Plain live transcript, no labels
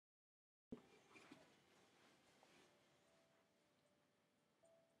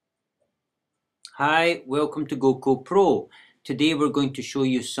Hi, welcome to GOCCOPRO. Today we're going to show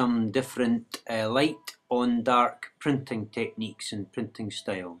you some different light on dark printing techniques and printing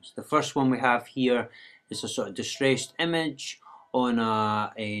styles. The first one we have here is a sort of distressed image on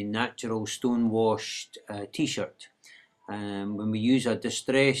a natural stone washed t-shirt. When we use a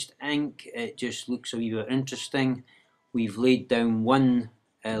distressed ink, it just looks a wee bit interesting. We've laid down one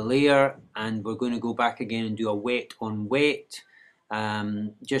layer and we're going to go back again and do a wet on wet.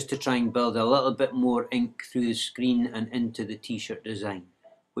 Just to try and build a little bit more ink through the screen and into the t-shirt design,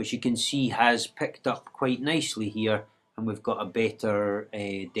 which you can see has picked up quite nicely here, and we've got a better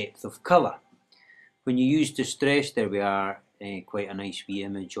depth of colour. When you use distress, there we are, quite a nice wee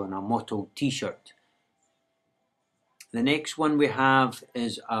image on a mottled t-shirt. The next one we have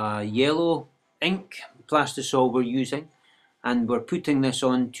is a yellow ink plastisol we're using, and we're putting this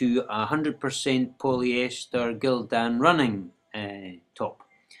onto a 100% polyester Gildan running top.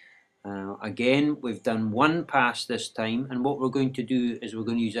 Again, we've done one pass this time, and what we're going to do is we're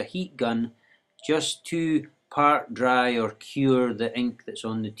going to use a heat gun just to part dry or cure the ink that's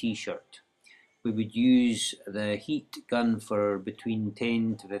on the t-shirt. We would use the heat gun for between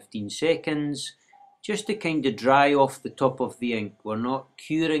 10 to 15 seconds just to kind of dry off the top of the ink. We're not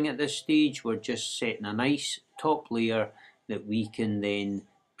curing at this stage, we're just setting a nice top layer that we can then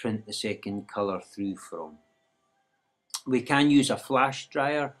print the second colour through from. We can use a flash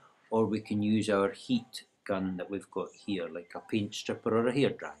dryer, or we can use our heat gun that we've got here, like a paint stripper or a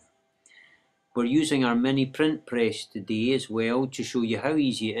hairdryer. We're using our mini print press today as well to show you how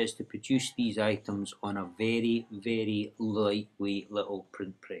easy it is to produce these items on a very, very lightweight little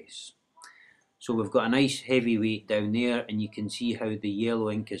print press. So we've got a nice heavy weight down there, and you can see how the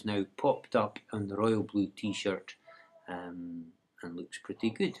yellow ink is now popped up on the royal blue t-shirt and looks pretty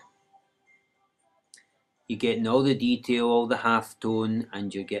good. You're getting all the detail, all the half tone,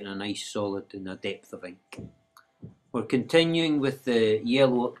 and you're getting a nice solid and a depth of ink. We're continuing with the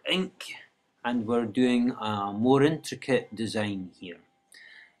yellow ink, and we're doing a more intricate design here.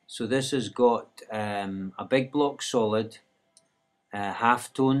 So this has got a big block solid,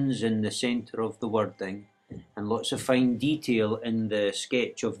 half tones in the centre of the wording, and lots of fine detail in the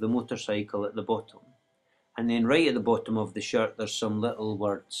sketch of the motorcycle at the bottom. And then right at the bottom of the shirt there's some little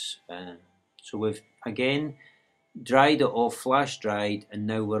words. So we've again dried it off, flash dried, and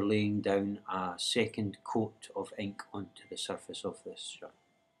now we're laying down a second coat of ink onto the surface of this shirt.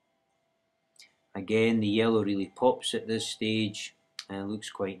 Again, the yellow really pops at this stage and looks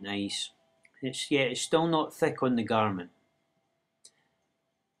quite nice. It's still not thick on the garment.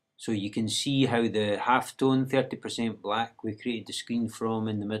 So you can see how the half tone 30% black we created the screen from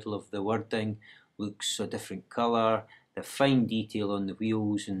in the middle of the wording looks a different colour. The fine detail on the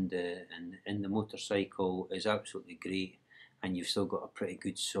wheels and in the motorcycle is absolutely great, and you've still got a pretty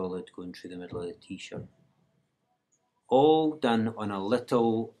good solid going through the middle of the t-shirt. All done on a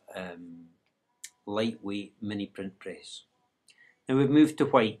little lightweight mini print press. Now we've moved to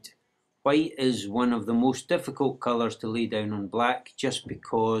white. White is one of the most difficult colours to lay down on black, just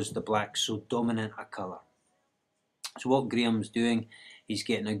because the black's so dominant a colour. So what Graham's doing, he's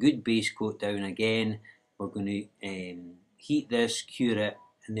getting a good base coat down again. We're going to heat this, cure it,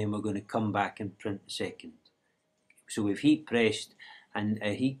 and then we're going to come back and print the second. So we've heat pressed and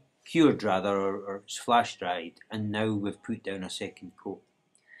heat cured rather, or it's flash dried, and now we've put down a second coat.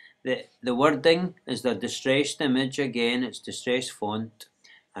 The wording is the distressed image again, it's distressed font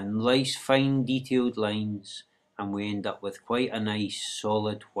and nice fine detailed lines, and we end up with quite a nice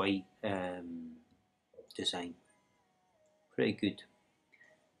solid white design. Pretty good.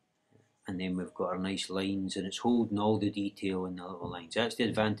 And then we've got our nice lines, and it's holding all the detail in the little lines. That's the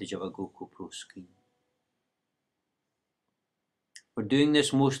advantage of a GOCCOPRO screen. We're doing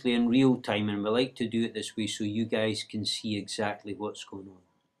this mostly in real time, and we like to do it this way so you guys can see exactly what's going on.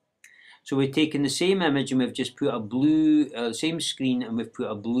 So we've taken the same image and we've just put a blue, same screen, and we've put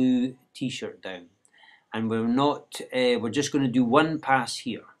a blue t-shirt down. And we're just going to do one pass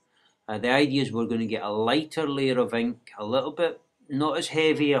here. The idea is we're going to get a lighter layer of ink, a little bit, not as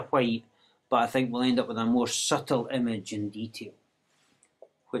heavy a white, but I think we'll end up with a more subtle image and detail,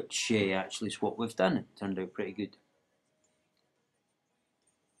 which actually is what we've done. It turned out pretty good.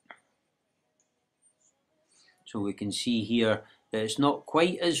 So we can see here that it's not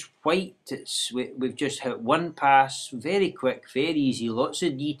quite as white. We've just hit one pass, very quick, very easy, lots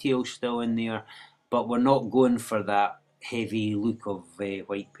of detail still in there, but we're not going for that heavy look of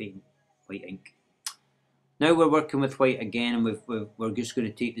white paint, white ink. Now we're working with white again, and we're just going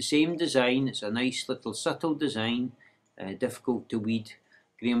to take the same design. It's a nice little subtle design, difficult to weed.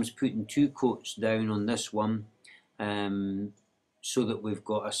 Graham's putting two coats down on this one. so that we've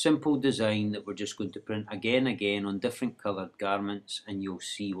got a simple design that we're just going to print again and again on different coloured garments, and you'll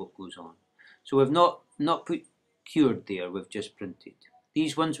see what goes on. So we've not put cured there, we've just printed.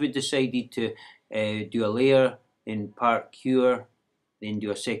 These ones we decided to do a layer, then part cure, then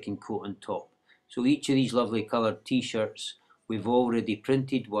do a second coat on top. So each of these lovely coloured t-shirts we've already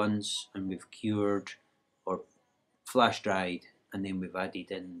printed once, and we've cured or flash dried, and then we've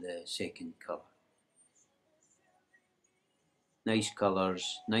added in the second colour. Nice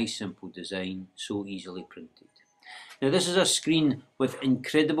colours, nice simple design, so easily printed. Now this is a screen with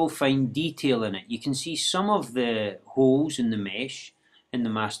incredible fine detail in it. You can see some of the holes in the mesh in the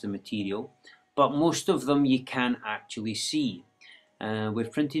master material, but most of them you can't actually see.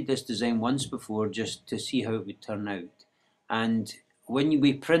 We've printed this design once before just to see how it would turn out, and when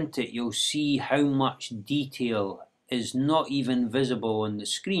we print it you'll see how much detail is not even visible on the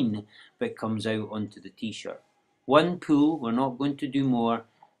screen but comes out onto the t-shirt. One pull, we're not going to do more,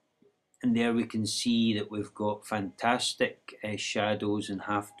 and there we can see that we've got fantastic shadows and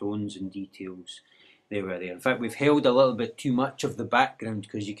halftones and details. There we are there. In fact, we've held a little bit too much of the background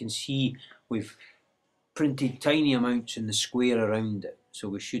because you can see we've printed tiny amounts in the square around it, so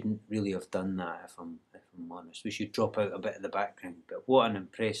we shouldn't really have done that if I'm honest. We should drop out a bit of the background, but what an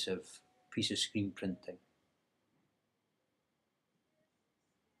impressive piece of screen printing.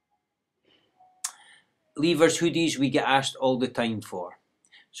 Levers hoodies we get asked all the time for.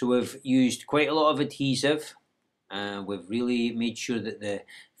 So we've used quite a lot of adhesive. We've really made sure that the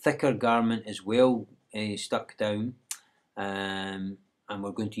thicker garment is well stuck down. And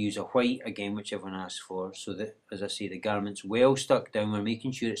we're going to use a white again, which everyone asks for, so that, as I say, the garment's well stuck down. We're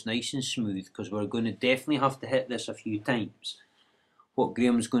making sure it's nice and smooth because we're going to definitely have to hit this a few times. What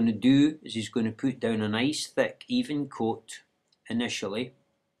Graham's going to do is he's going to put down a nice thick even coat initially.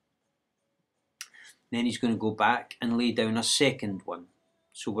 Then he's going to go back and lay down a second one.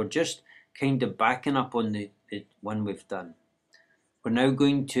 So we're just kind of backing up on the one we've done. We're now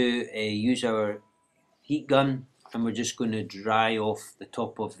going to use our heat gun, and we're just going to dry off the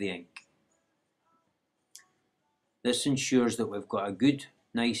top of the ink. This ensures that we've got a good,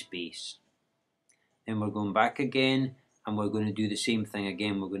 nice base. Then we're going back again, and we're going to do the same thing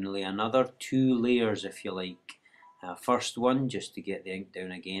again. We're going to lay another 2 layers, if you like. First one just to get the ink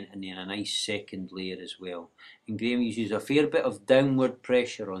down again, and then a nice second layer as well. And Graham uses a fair bit of downward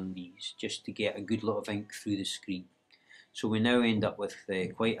pressure on these just to get a good lot of ink through the screen. So we now end up with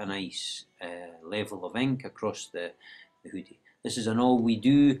quite a nice level of ink across the hoodie. This is an all we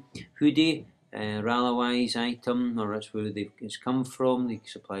do hoodie, Ralawise item, or that's where it's come from. They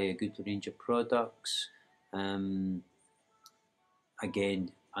supply a good range of products.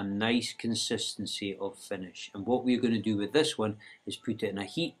 Again, a nice consistency of finish, and what we're going to do with this one is put it in a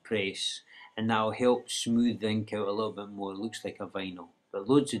heat press, and that will help smooth the ink out a little bit more. It looks like a vinyl, but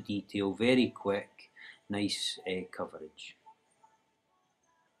loads of detail, very quick, nice coverage.